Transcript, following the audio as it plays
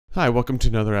Hi, welcome to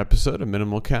another episode of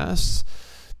Minimal Casts.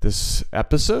 This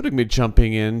episode, I'm going to be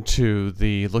jumping into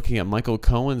looking at Michael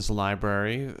Cohen's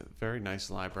library. Very nice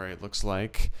library, it looks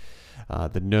like.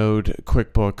 The Node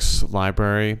QuickBooks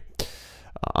library.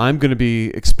 I'm going to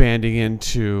be expanding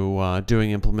into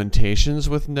doing implementations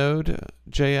with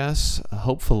Node.js,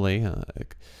 hopefully.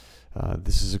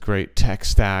 This is a great tech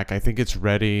stack. I think it's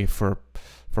ready for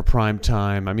prime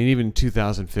time. I mean, even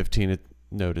 2015,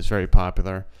 Node is very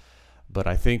popular. But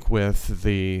I think with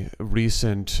the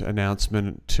recent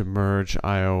announcement to merge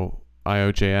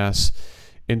IO.js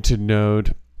into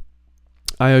Node,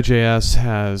 IO.js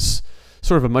has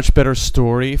sort of a much better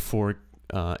story for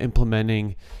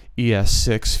implementing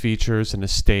ES6 features in a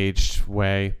staged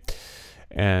way.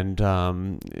 And,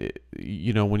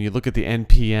 you know, when you look at the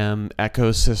NPM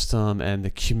ecosystem and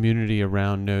the community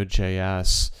around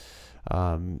Node.js,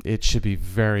 it should be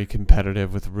very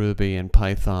competitive with Ruby and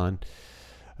Python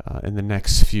in the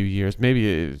next few years.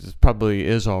 Maybe it probably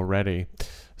is already.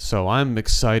 So I'm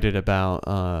excited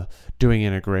about doing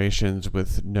integrations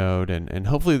with Node, and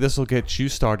hopefully this will get you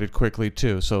started quickly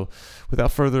too. So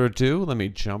without further ado, let me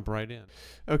jump right in.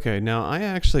 Okay, now I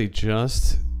actually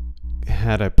just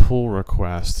had a pull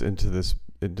request into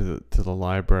the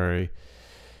library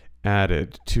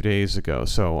added 2 days ago.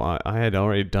 So I had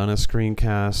already done a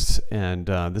screencast, and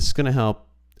this is going to help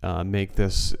make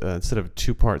this instead of a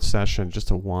two-part session,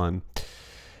 just a one.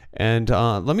 And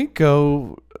let me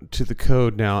go to the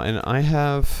code now, and I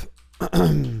have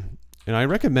and I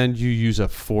recommend you use a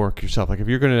fork yourself. Like if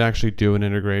you're going to actually do an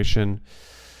integration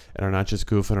and are not just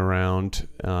goofing around,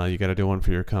 you got to do one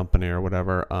for your company or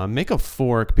whatever, make a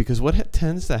fork, because what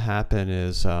tends to happen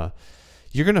is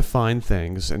you're going to find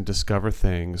things and discover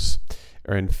things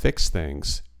and fix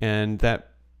things, and that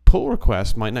pull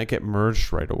request might not get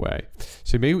merged right away.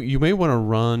 So you may want to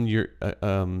run your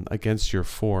against your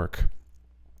fork,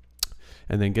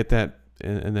 and then get that,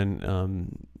 and then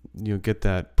you know, get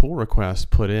that pull request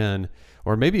put in,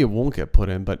 or maybe it won't get put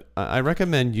in. But I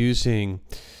recommend using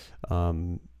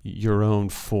your own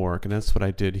fork, and that's what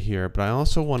I did here. But I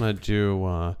also want to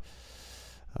do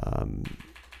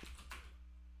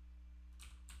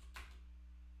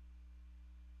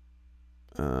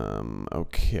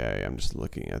okay, I'm just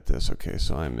looking at this. Okay,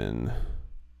 so I'm in.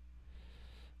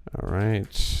 All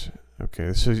right.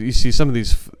 Okay, so you see some of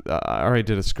these. I already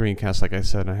did a screencast, like I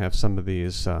said, and I have some of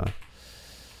these. I'm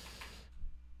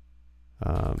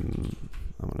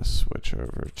going to switch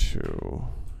over to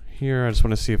here. I just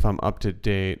want to see if I'm up to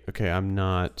date. Okay, I'm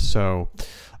not. So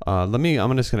I'm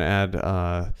just going to add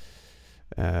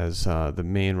as the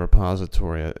main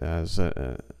repository as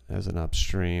an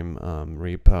upstream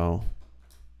repo.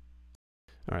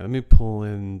 All right, let me pull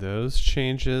in those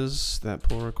changes, that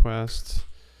pull request.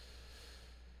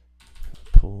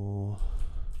 Pull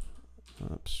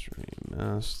upstream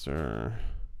master.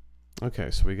 Okay,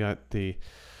 so we got the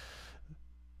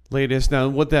latest. Now,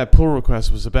 what that pull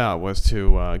request was about was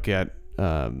to get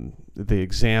the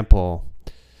example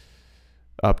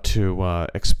up to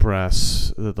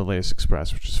Express, the latest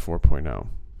Express, which is 4.0. All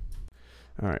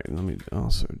right, let me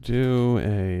also do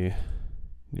a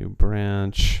new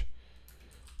branch.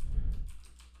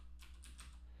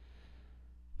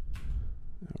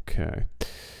 Okay,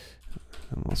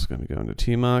 I'm also going to go into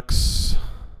Tmux.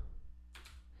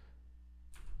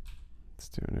 Let's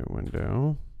do a new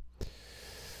window.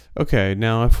 Okay,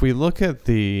 now if we look at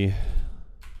the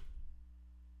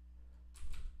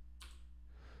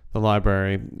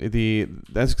library,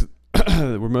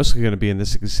 we're mostly going to be in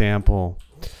this example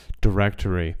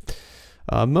directory.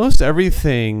 Most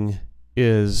everything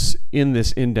is in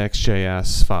this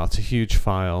index.js file. It's a huge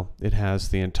file. It has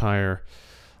the entire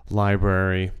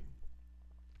library.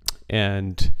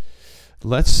 And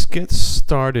let's get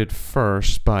started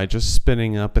first by just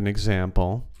spinning up an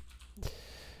example.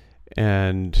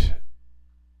 And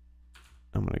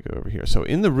I'm going to go over here. So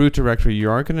in the root directory,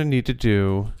 you are going to need to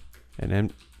do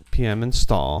an npm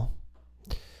install.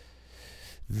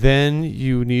 Then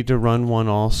you need to run one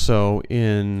also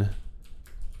in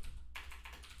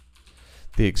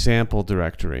the example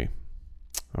directory.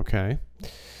 Okay.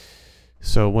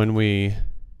 So when we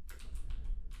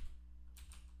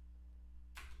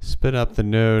spit up the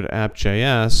node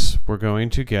app.js, we're going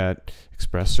to get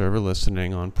Express Server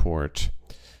Listening on port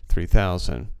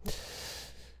 3000.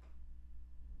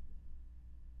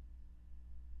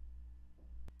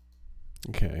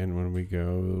 Okay, and when we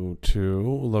go to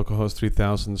localhost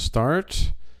 3000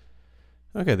 start,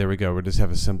 okay, there we go. We just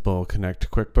have a simple connect to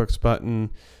QuickBooks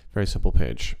button. Very simple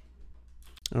page.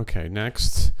 Okay,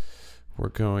 next we're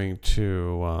going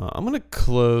to, I'm going to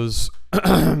close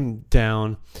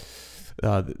down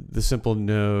the simple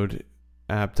node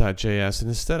app.js, and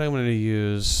instead I'm going to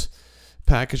use a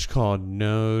package called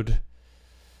Nodemon.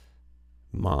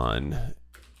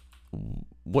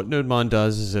 What Nodemon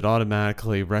does is it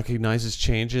automatically recognizes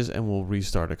changes and will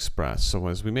restart Express. So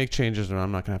as we make changes, and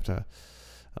I'm not going to have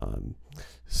to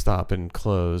stop and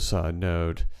close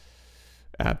Node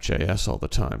app.js all the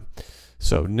time.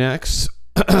 So next,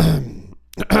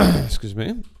 excuse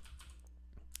me.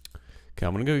 Okay,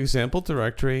 I'm going to go example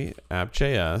directory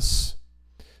app.js.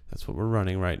 That's what we're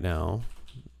running right now.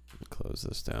 Close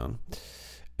this down.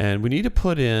 And we need to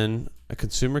put in a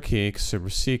consumer key, consumer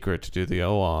secret to do the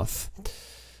OAuth,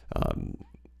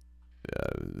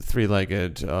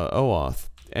 three-legged OAuth.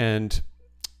 And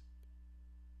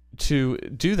to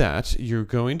do that, you're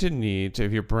going to need to,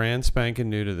 if you're brand spanking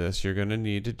new to this, you're going to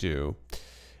need to do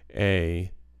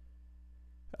a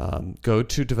go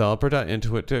to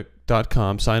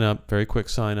developer.intuit.com, sign up, very quick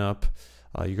sign up.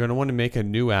 You're going to want to make a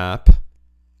new app.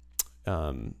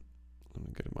 Let me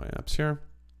get to my apps here.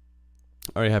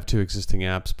 I already have 2 existing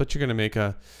apps, but you're going to make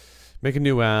a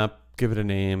new app, give it a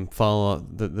name, follow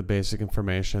the basic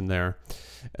information there.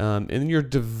 In your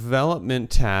development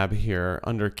tab here,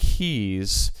 under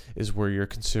keys, is where your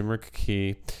consumer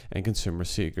key and consumer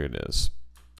secret is.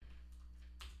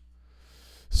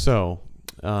 So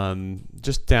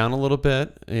just down a little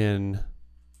bit in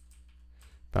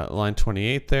about line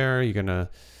 28 there, you're going to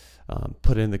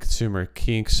put in the consumer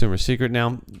key and consumer secret.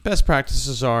 Now, best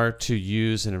practices are to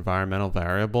use an environmental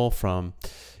variable from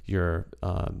your,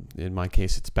 in my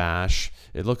case, it's bash.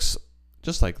 It looks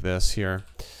just like this here.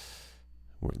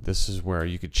 This is where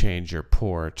you could change your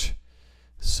port.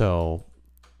 So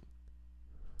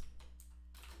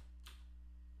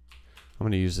I'm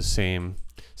going to use the same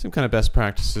kind of best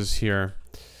practices here.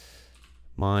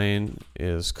 Mine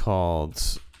is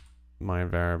called, my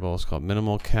variable is called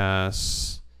minimal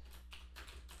cast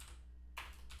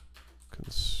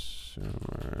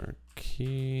consumer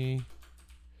key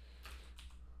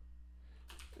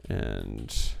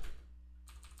and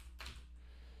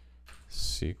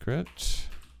secret.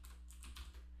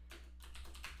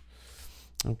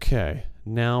 Okay,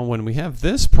 now when we have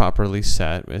this properly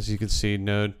set, as you can see,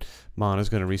 Nodemon is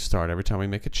going to restart every time we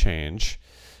make a change.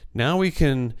 Now we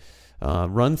can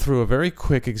run through a very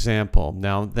quick example.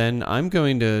 Now then I'm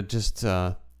going to just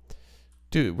we're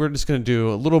just going to do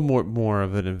a little more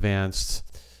of an advanced,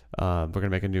 we're going to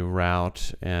make a new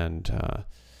route and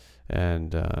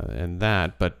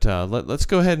that, but let's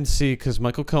go ahead and see, because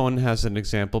Michael Cohen has an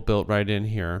example built right in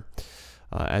here.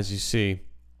 As you see,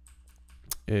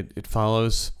 it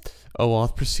follows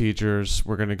OAuth procedures.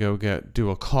 We're going to do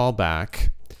a callback.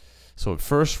 So it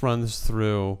first runs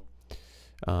through,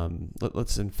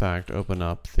 let's in fact open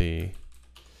up an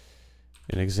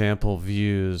example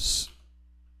views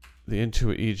the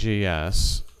Intuit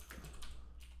EGS.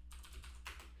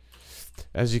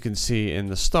 As you can see in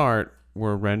the start,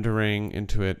 we're rendering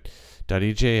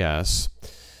Intuit.ejs.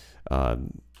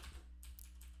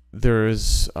 There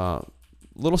is a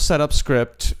little setup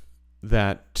script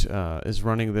that is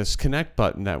running this connect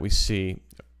button that we see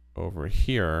over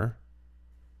here.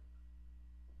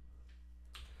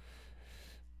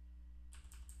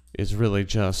 Is really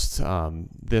just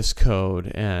this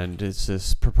code, and it's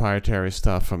this proprietary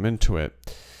stuff from Intuit.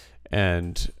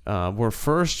 And we're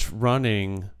first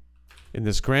running in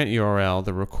this grant URL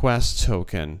the request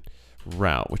token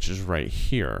route, which is right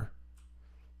here.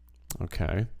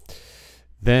 Okay.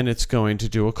 Then it's going to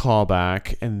do a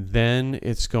callback, and then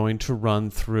it's going to run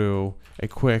through a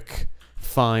quick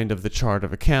find of the chart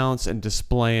of accounts and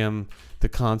display them the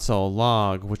console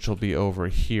log, which will be over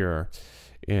here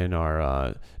in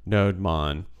our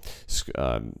Nodemon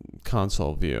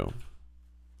console view.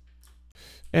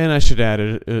 And I should add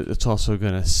it's also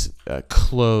going to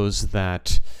close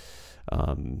that,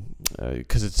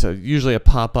 because it's usually a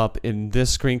pop-up. In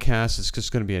this screencast, it's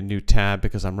just going to be a new tab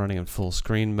because I'm running in full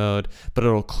screen mode, but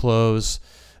it'll close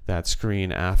that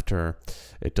screen after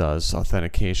it does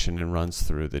authentication and runs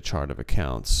through the chart of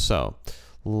accounts. So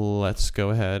let's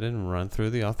go ahead and run through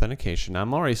the authentication.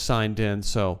 I'm already signed in,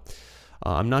 so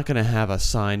I'm not going to have a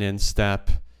sign-in step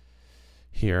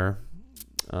here.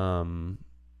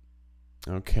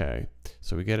 Okay,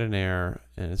 so we get an error,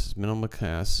 and it says minimal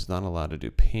cast is not allowed to do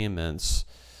payments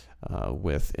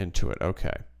with Intuit.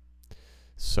 Okay,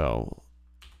 so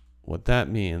what that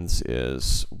means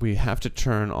is we have to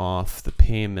turn off the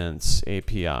payments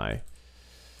API,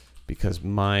 because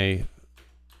now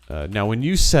when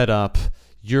you set up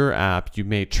your app, you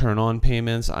may turn on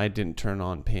payments. I didn't turn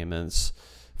on payments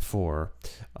for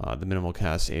the minimal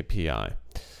cast API.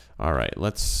 All right,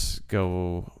 let's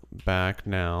go back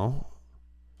now.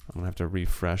 I'm gonna have to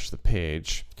refresh the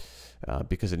page.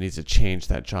 because it needs to change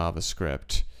that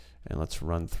JavaScript. And let's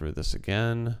run through this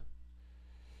again.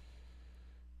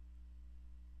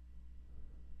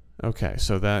 Okay,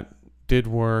 so that did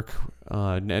work.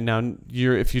 And now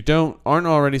if you aren't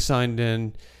already signed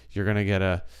in, you're going to get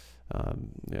a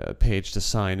page to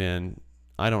sign in.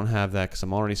 I don't have that because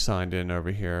I'm already signed in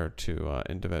over here to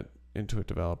Intuit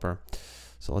Developer.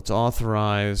 So let's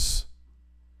authorize.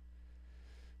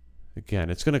 Again,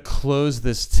 it's going to close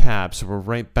this tab, so we're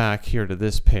right back here to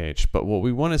this page. But what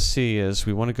we want to see is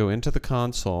we want to go into the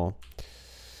console,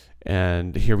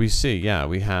 and here we see, yeah,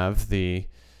 we have the.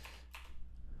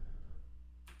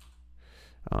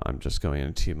 I'm just going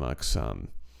into Tmux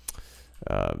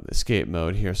escape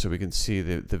mode here so we can see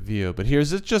the view. But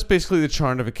here's just basically the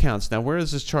chart of accounts. Now, where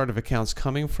is this chart of accounts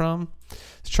coming from?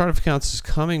 This chart of accounts is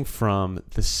coming from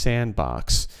the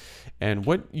sandbox. And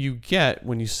what you get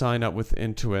when you sign up with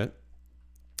Intuit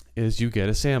is you get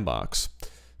a sandbox.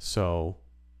 So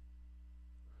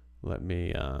let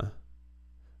me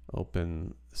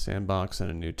open sandbox in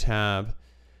a new tab,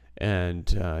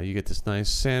 and you get this nice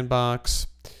sandbox.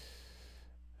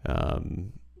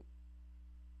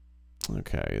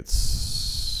 Okay,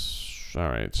 it's all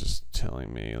right. It's just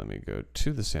telling me. Let me go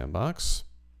to the sandbox.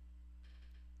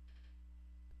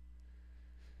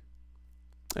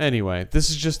 Anyway, this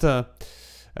is just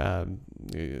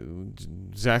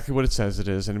exactly what it says it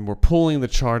is, and we're pulling the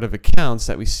chart of accounts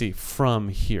that we see from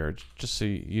here, just so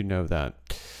you know that.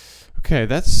 Okay,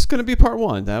 that's going to be part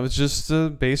one. That was just a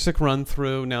basic run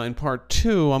through. Now in part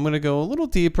two, I'm going to go a little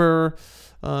deeper,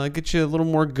 get you a little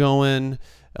more going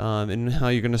in how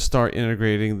you're going to start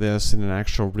integrating this in an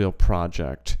actual real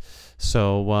project.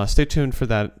 So stay tuned for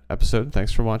that episode.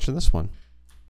 Thanks for watching this one.